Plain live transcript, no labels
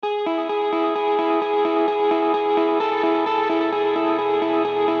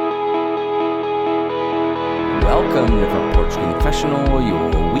Welcome to Front Porch Confessional,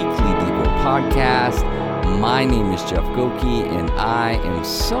 your weekly Devo podcast. My name is Jeff Goki, and I am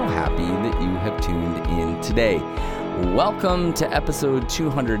so happy that you have tuned in today. Welcome to episode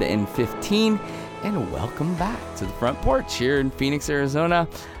 215, and welcome back to the Front Porch here in Phoenix, Arizona.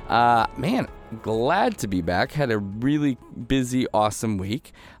 Glad to be back. Had a really busy, awesome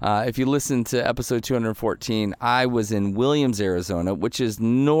week. If you listened to episode 214, I was in Williams, Arizona, which is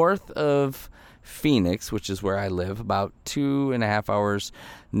north of Phoenix, which is where I live, about 2.5 hours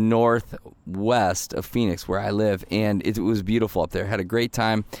northwest of Phoenix, where I live, and it was beautiful up there. Had a great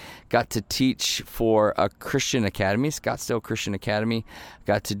time. Got to teach for a Christian academy, Scottsdale Christian Academy.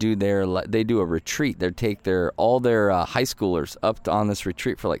 Got to do they do a retreat. They take all their high schoolers up on this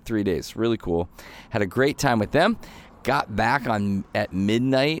retreat for like 3 days. Really cool. Had a great time with them. Got back at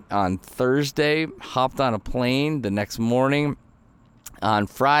midnight on Thursday. Hopped on a plane the next morning. On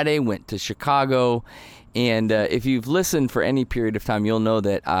Friday, went to Chicago, and if you've listened for any period of time, you'll know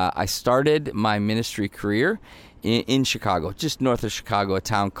that I started my ministry career in Chicago, just north of Chicago, a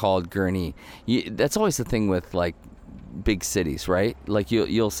town called Gurnee. That's always the thing with, like, big cities, right? Like,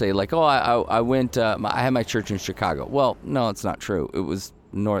 you'll say, like, oh, I went, I had my church in Chicago. Well, no, it's not true. It was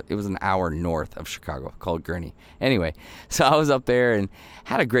an hour north of Chicago, called Gurnee. Anyway, so I was up there and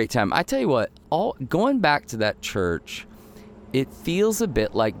had a great time. I tell you what, going back to that church, it feels a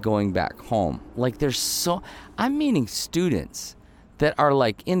bit like going back home. Like I'm meeting students that are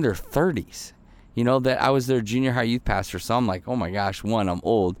like in their 30s. You know, that I was their junior high youth pastor, so I'm like, oh my gosh, I'm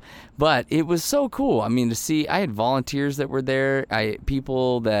old. But it was so cool. I mean, to see, I had volunteers that were there.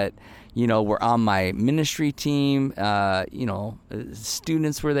 People that, you know, were on my ministry team.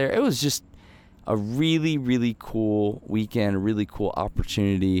 Students were there. It was just a really, really cool weekend, a really cool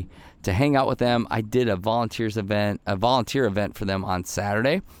opportunity to hang out with them. I did a volunteer event for them on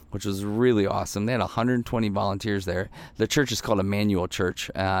Saturday, which was really awesome. They had 120 volunteers there. The church is called Emmanuel Church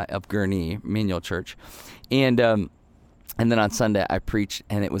of Gurnee, Emmanuel Church. And then on Sunday I preached,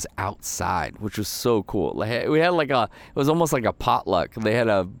 and it was outside, which was so cool. We had it was almost like a potluck. They had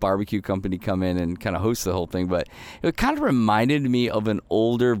a barbecue company come in and kind of host the whole thing, but it kind of reminded me of an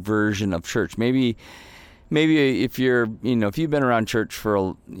older version of church. Maybe if you've been around church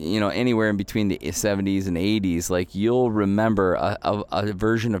for, anywhere in between the 70s and 80s, like, you'll remember a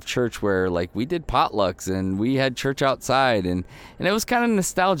version of church where, like, we did potlucks and we had church outside, and it was kind of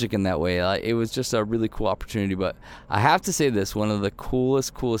nostalgic in that way. It was just a really cool opportunity. But I have to say this, one of the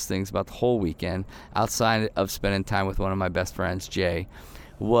coolest things about the whole weekend, outside of spending time with one of my best friends, Jay,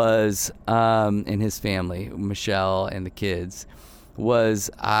 was, and his family, Michelle and the kids, was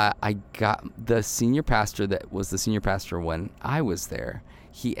I got the senior pastor that was the senior pastor when I was there.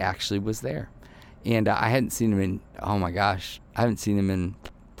 He actually was there. And I hadn't seen him in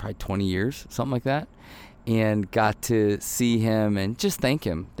probably 20 years, something like that. And got to see him and just thank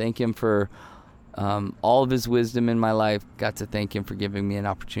him for all of his wisdom in my life. Got to thank him for giving me an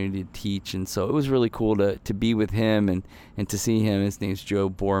opportunity to teach. And so it was really cool to be with him and to see him. His name's Joe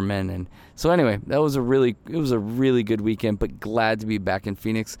Borman. And so anyway, it was a really good weekend, but glad to be back in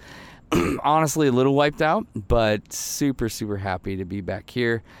Phoenix. Honestly, a little wiped out, but super, super happy to be back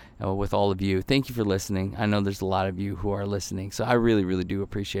here with all of you. Thank you for listening. I know there's a lot of you who are listening, so I really, really do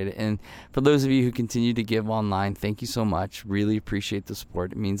appreciate it. And for those of you who continue to give online, thank you so much. Really appreciate the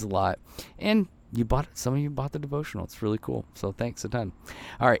support. It means a lot. And some of you bought the devotional. It's really cool. So thanks a ton.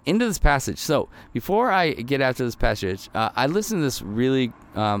 All right, into this passage. So before I get after this passage, I listened to this really,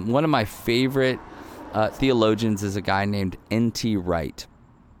 one of my favorite theologians is a guy named N.T. Wright.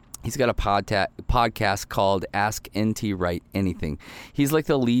 He's got a podcast called Ask N.T. Wright Anything. He's like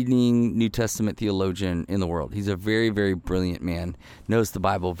the leading New Testament theologian in the world. He's a very, very brilliant man, knows the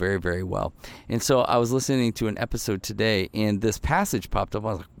Bible very, very well. And so I was listening to an episode today, and this passage popped up. I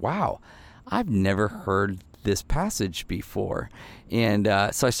was like, wow, I've never heard this passage before. And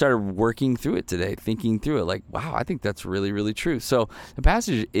so I started working through it today, thinking through it, like, wow, I think that's really, really true. So the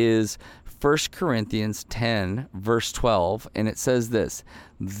passage is 1 Corinthians 10, verse 12, and it says this: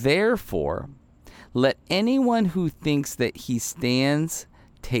 "Therefore, let anyone who thinks that he stands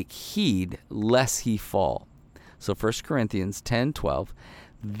take heed lest he fall." So 1 Corinthians 10, 12,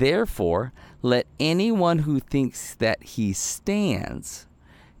 "Therefore, let anyone who thinks that he stands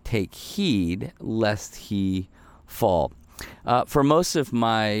take heed lest he fall." For most of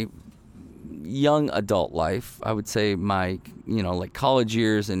my young adult life, I would say my, like college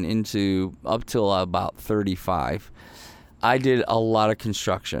years and into up till about 35, I did a lot of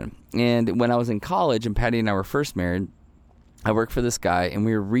construction. And when I was in college and Patty and I were first married, I worked for this guy and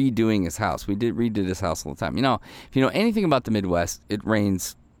we were redoing his house. We redid his house all the time. If you know anything about the Midwest, it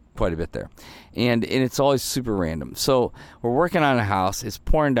rains quite a bit there. And it's always super random. So we're working on a house. It's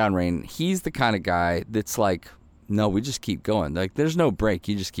pouring down rain. He's the kind of guy that's like, no, we just keep going. Like, there's no break.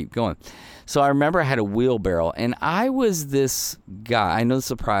 You just keep going. So I remember I had a wheelbarrow, and I was this guy. I know the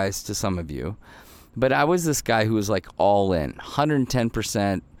surprise to some of you, but I was this guy who was like all in,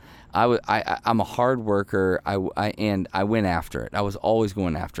 110%. I'm a hard worker. I went after it. I was always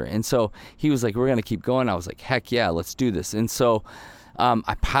going after it. And so he was like, we're going to keep going. I was like, heck yeah, let's do this. And so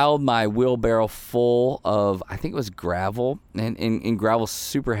I piled my wheelbarrow full of, I think it was gravel, and gravel's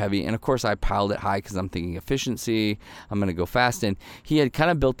super heavy. And of course I piled it high because I'm thinking efficiency. I'm going to go fast. And he had kind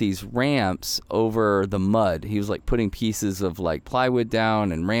of built these ramps over the mud. He was like putting pieces of like plywood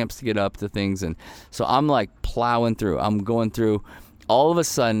down and ramps to get up to things. And so I'm like plowing through. I'm going through. All of a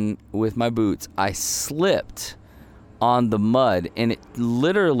sudden, with my boots, I slipped on the mud, and it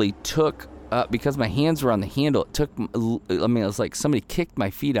literally took, because my hands were on the handle, it was like somebody kicked my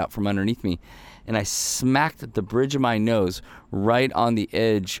feet out from underneath me, and I smacked the bridge of my nose right on the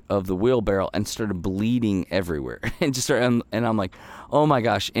edge of the wheelbarrow and started bleeding everywhere. And I'm like, oh my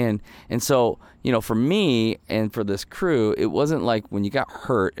gosh. And so, for me and for this crew, it wasn't like when you got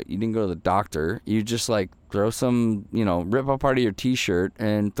hurt, you didn't go to the doctor. You just like throw some, rip up part of your t-shirt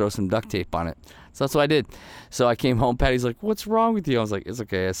and throw some duct tape on it. So that's what I did. So I came home. Patty's like, what's wrong with you? I was like, it's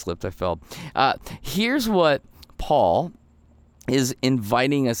okay. I slipped. I fell. Here's what Paul is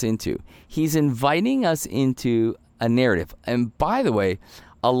inviting us into. He's inviting us into a narrative. And by the way,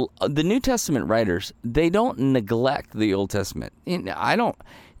 the New Testament writers, they don't neglect the Old Testament.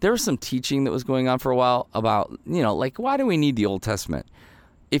 There was some teaching that was going on for a while about, like, why do we need the Old Testament?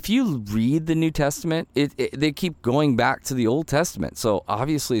 If you read the New Testament, they keep going back to the Old Testament. So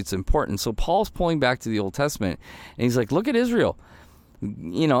obviously it's important. So Paul's pulling back to the Old Testament, and he's like, look at Israel.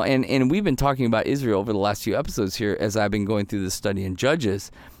 And we've been talking about Israel over the last few episodes here as I've been going through the study in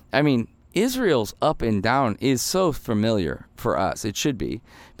Judges. I mean, Israel's up and down is so familiar for us. It should be,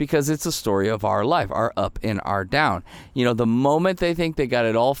 because it's a story of our life, our up and our down. The moment they think they got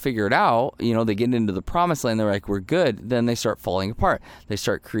it all figured out, they get into the promised land, they're like, we're good. Then they start falling apart. They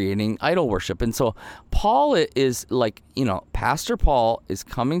start creating idol worship. And so Paul is like, Pastor Paul is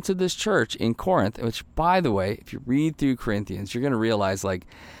coming to this church in Corinth, which, by the way, if you read through Corinthians, you're going to realize, like,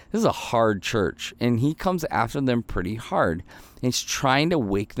 this is a hard church, and he comes after them pretty hard. And he's trying to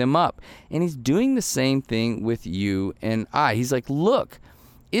wake them up. And he's doing the same thing with you and I. He's like, look,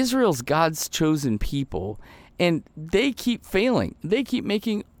 Israel's God's chosen people, and they keep failing. They keep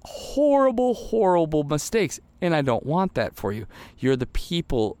making horrible, horrible mistakes. And I don't want that for you. You're the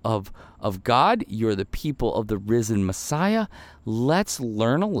people of God. You're the people of the risen Messiah. Let's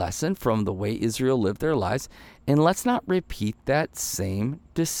learn a lesson from the way Israel lived their lives, and let's not repeat that same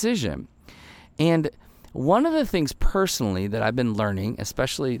decision. And one of the things personally that I've been learning,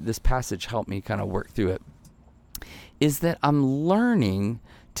 especially this passage helped me kind of work through it, is that I'm learning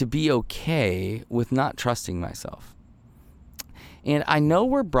to be okay with not trusting myself. And I know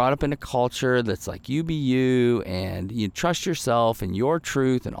we're brought up in a culture that's like, you be you, and you trust yourself and your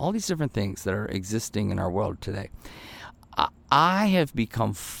truth and all these different things that are existing in our world today. I have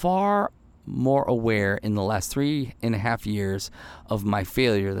become far more aware in the last 3.5 years of my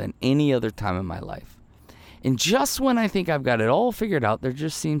failure than any other time in my life. And just when I think I've got it all figured out, there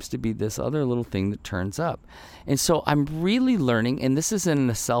just seems to be this other little thing that turns up. And so I'm really learning, and this isn't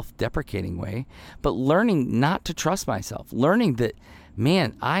in a self-deprecating way, but learning not to trust myself, learning that,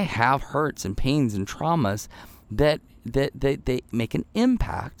 man, I have hurts and pains and traumas that they make an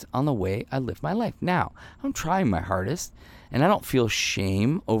impact on the way I live my life. Now, I'm trying my hardest, and I don't feel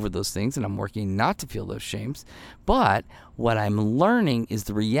shame over those things, and I'm working not to feel those shames. But what I'm learning is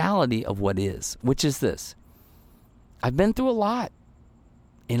the reality of what is, which is this. I've been through a lot,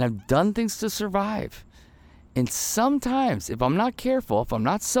 and I've done things to survive. And sometimes, if I'm not careful, if I'm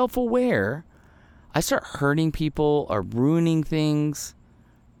not self-aware, I start hurting people or ruining things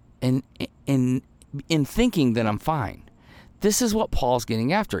and in thinking that I'm fine. This is what Paul's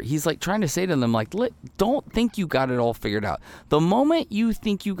getting after. He's like trying to say to them, like, don't think you got it all figured out. The moment you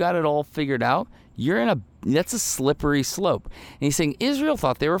think you got it all figured out, that's a slippery slope. And he's saying Israel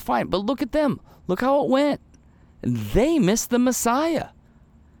thought they were fine, but look at them. Look how it went. They missed the Messiah.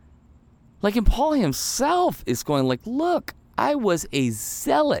 Like, and Paul himself is going like, look, I was a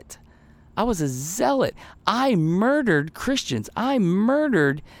zealot. I murdered Christians. I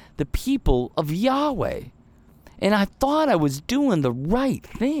murdered the people of Yahweh. And I thought I was doing the right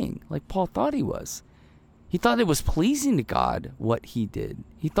thing, like Paul thought he was. He thought it was pleasing to God what he did.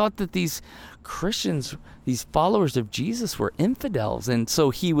 He thought that these Christians, these followers of Jesus, were infidels. And so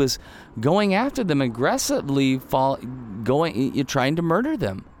he was going after them aggressively, trying to murder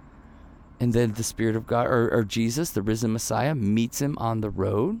them. And then the Spirit of God, or Jesus, the risen Messiah, meets him on the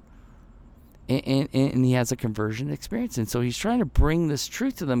road. And he has a conversion experience. And so he's trying to bring this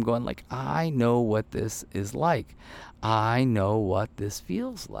truth to them, going like, I know what this is like. I know what this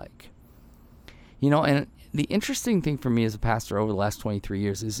feels like. And the interesting thing for me as a pastor over the last 23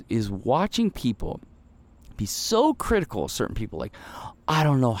 years is watching people be so critical of certain people. Like, I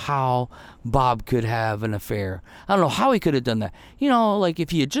don't know how Bob could have an affair. I don't know how he could have done that. Like if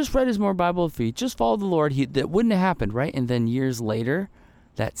he had just read his more Bible, if he just followed the Lord, that wouldn't have happened, right? And then years later,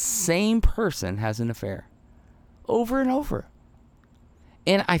 that same person has an affair over and over.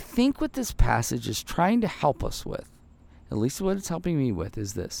 And I think what this passage is trying to help us with, at least what it's helping me with,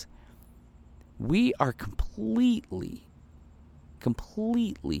 is this. We are completely,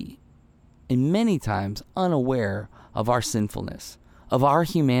 and many times unaware of our sinfulness, of our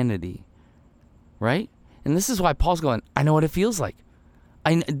humanity, right? And this is why Paul's going, I know what it feels like.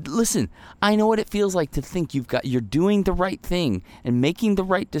 I know what it feels like to think you're doing the right thing and making the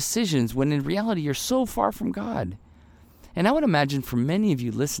right decisions when in reality you're so far from God. And I would imagine for many of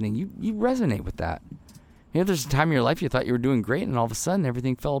you listening, you resonate with that. There's a time in your life you thought you were doing great and all of a sudden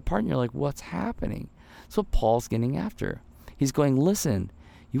everything fell apart and you're like, what's happening? That's what Paul's getting after. He's going, listen,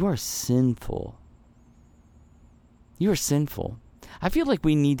 you are sinful. You are sinful. I feel like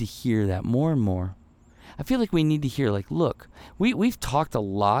we need to hear that more and more. I feel like we need to hear, like, look, we've talked a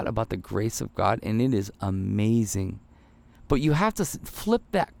lot about the grace of God, and it is amazing. But you have to flip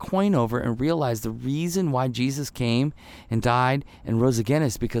that coin over and realize the reason why Jesus came and died and rose again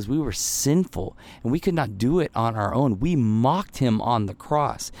is because we were sinful, and we could not do it on our own. We mocked him on the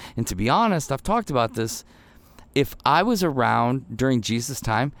cross. And to be honest, I've talked about this. If I was around during Jesus'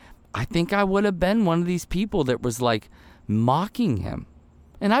 time, I think I would have been one of these people that was like mocking him.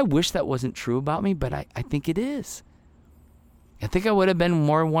 And I wish that wasn't true about me, but I think it is. I think I would have been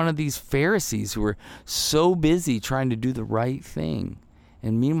more one of these Pharisees who were so busy trying to do the right thing.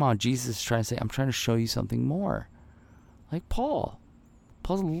 And meanwhile, Jesus is trying to say, I'm trying to show you something more. Like Paul.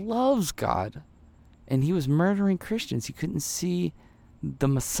 Paul loves God. And he was murdering Christians. He couldn't see the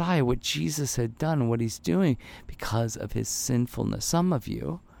Messiah, what Jesus had done, what he's doing because of his sinfulness. Some of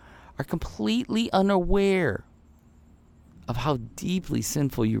you are completely unaware of how deeply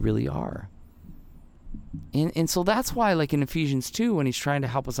sinful you really are. And so that's why, like in Ephesians 2, when he's trying to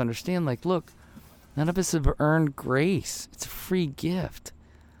help us understand, like, look, none of us have earned grace. It's a free gift.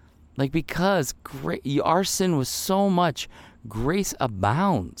 Like, because our sin was so much, grace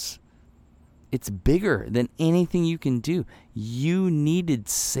abounds. It's bigger than anything you can do. You needed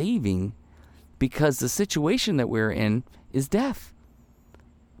saving because the situation that we're in is death.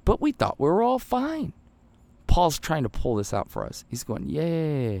 But we thought we were all fine. Paul's trying to pull this out for us. He's going,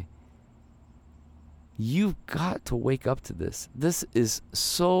 yay. You've got to wake up to this. This is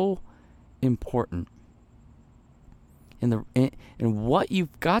so important. And what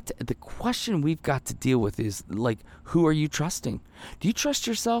you've got to, the question we've got to deal with is, like, who are you trusting? Do you trust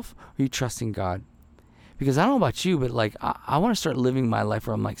yourself or are you trusting God? Because I don't know about you, but like I want to start living my life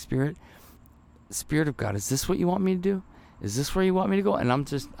where I'm like, Spirit of God, is this what you want me to do? Is this where you want me to go? And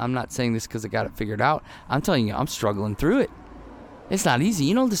I'm not saying this because I got it figured out. I'm telling you, I'm struggling through it. It's not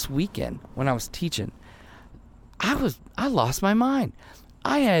easy. This weekend when I was teaching, I lost my mind.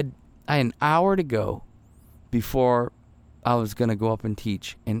 I had an hour to go before I was going to go up and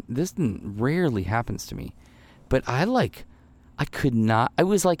teach. And this rarely happens to me. But I could not. I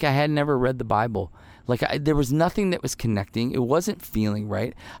was like I had never read the Bible. Like there was nothing that was connecting. It wasn't feeling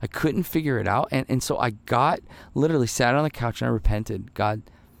right. I couldn't figure it out. And so I literally sat on the couch and I repented. God,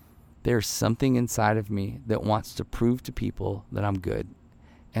 there's something inside of me that wants to prove to people that I'm good.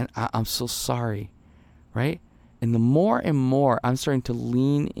 And I'm so sorry, right? And the more and more I'm starting to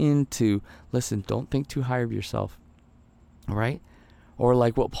lean into, listen, don't think too high of yourself, all right? Or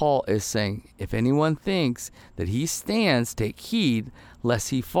like what Paul is saying, if anyone thinks that he stands, take heed lest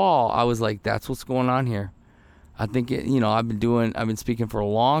he fall. I was like, that's what's going on here. I think, I've been speaking for a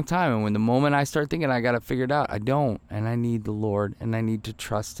long time. And when the moment I start thinking I got it figured out, I don't. And I need the Lord and I need to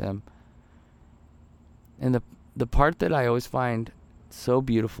trust him. And the part that I always find so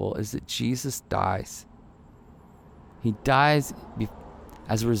beautiful is that Jesus dies. He dies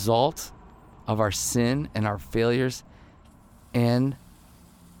as a result of our sin and our failures and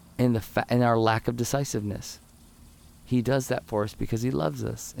our lack of decisiveness. He does that for us because he loves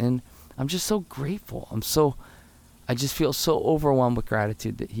us. And I'm just so grateful. I just feel so overwhelmed with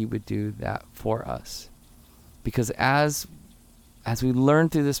gratitude that he would do that for us. Because as we learn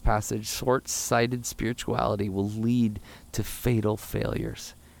through this passage, short-sighted spirituality will lead to fatal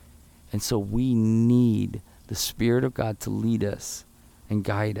failures. And so we need the Spirit of God to lead us and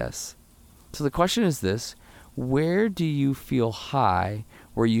guide us. So the question is this: where do you feel high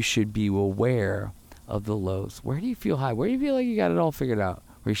where you should be aware of the lows? Where do you feel high? Where do you feel like you got it all figured out?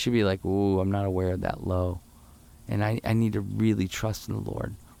 Where you should be like, ooh, I'm not aware of that low. And I need to really trust in the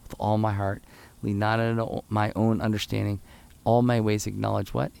Lord with all my heart. Lean not on my own understanding. All my ways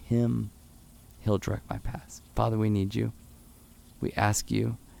acknowledge what? Him. He'll direct my paths. Father, we need you. We ask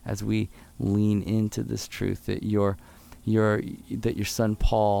you as we lean into this truth that your son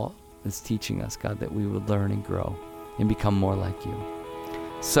Paul is teaching us, God, that we would learn and grow and become more like you.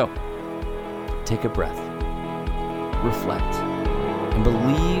 So, take a breath, reflect, and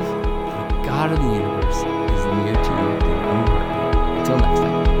believe the God of the universe is near to you in your own heart. Until next time.